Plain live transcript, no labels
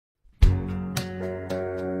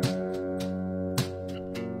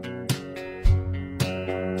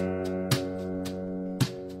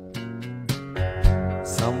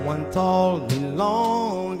told me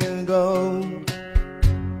long ago,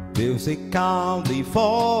 music comes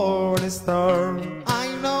before the storm. I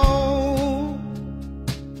know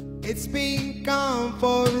it's been gone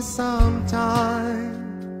for some time.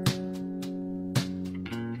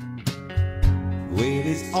 When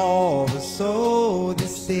it's over, so they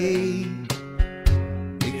say,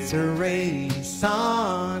 it's a rainy,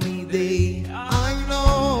 sunny day. I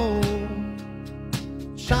know,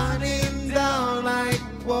 shining down like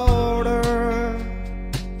water.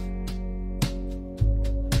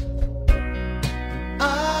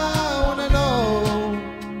 I wanna know,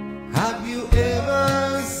 have you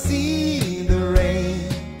ever seen the rain?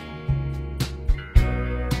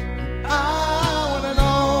 I wanna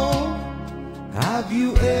know, have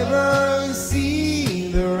you ever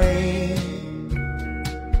seen the rain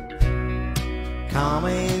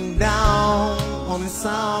coming down on a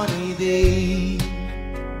sunny day?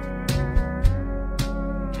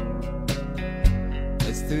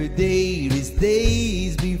 Yesterday, these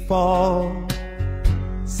days before,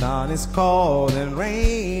 sun is cold and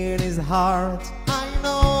rain is hard. I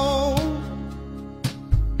know,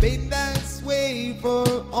 been that way for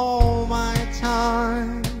all my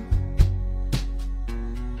time.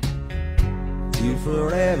 Till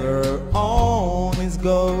forever on is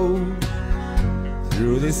go,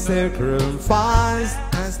 through the sacrifice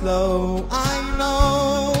and slow. I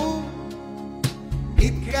know,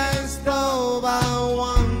 it can stop, I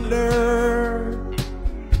wonder.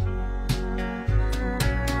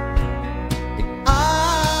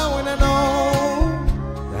 I wanna know,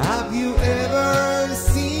 have you ever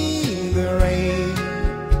seen the rain?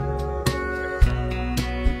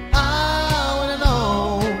 I wanna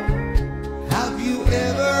know, have you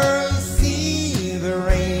ever seen the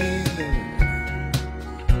rain?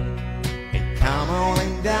 It come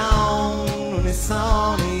on down on a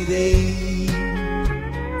sunny day.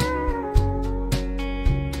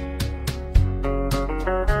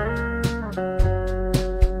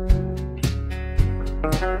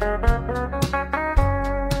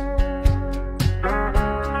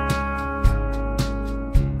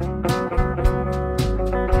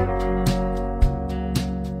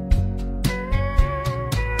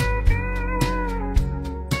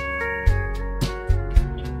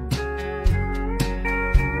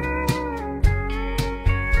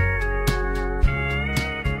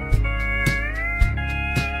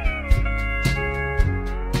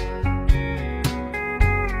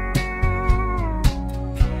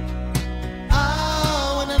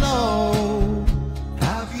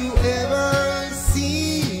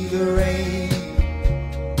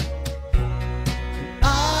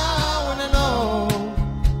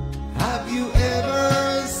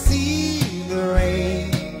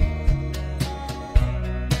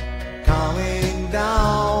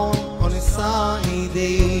 Down on a sunny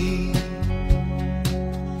day.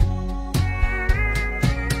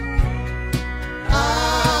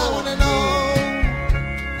 I wanna know,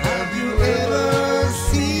 have you ever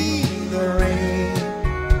seen the rain?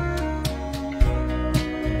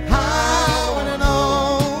 I wanna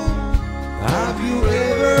know, have you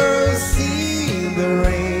ever seen the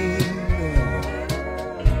rain?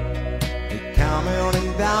 It coming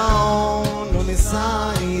down on a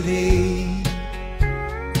sunny day.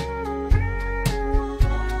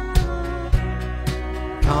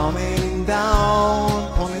 Coming down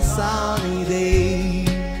on a sunny day.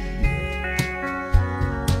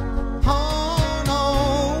 Oh no,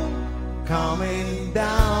 coming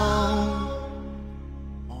down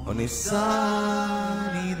on a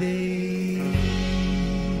sunny day.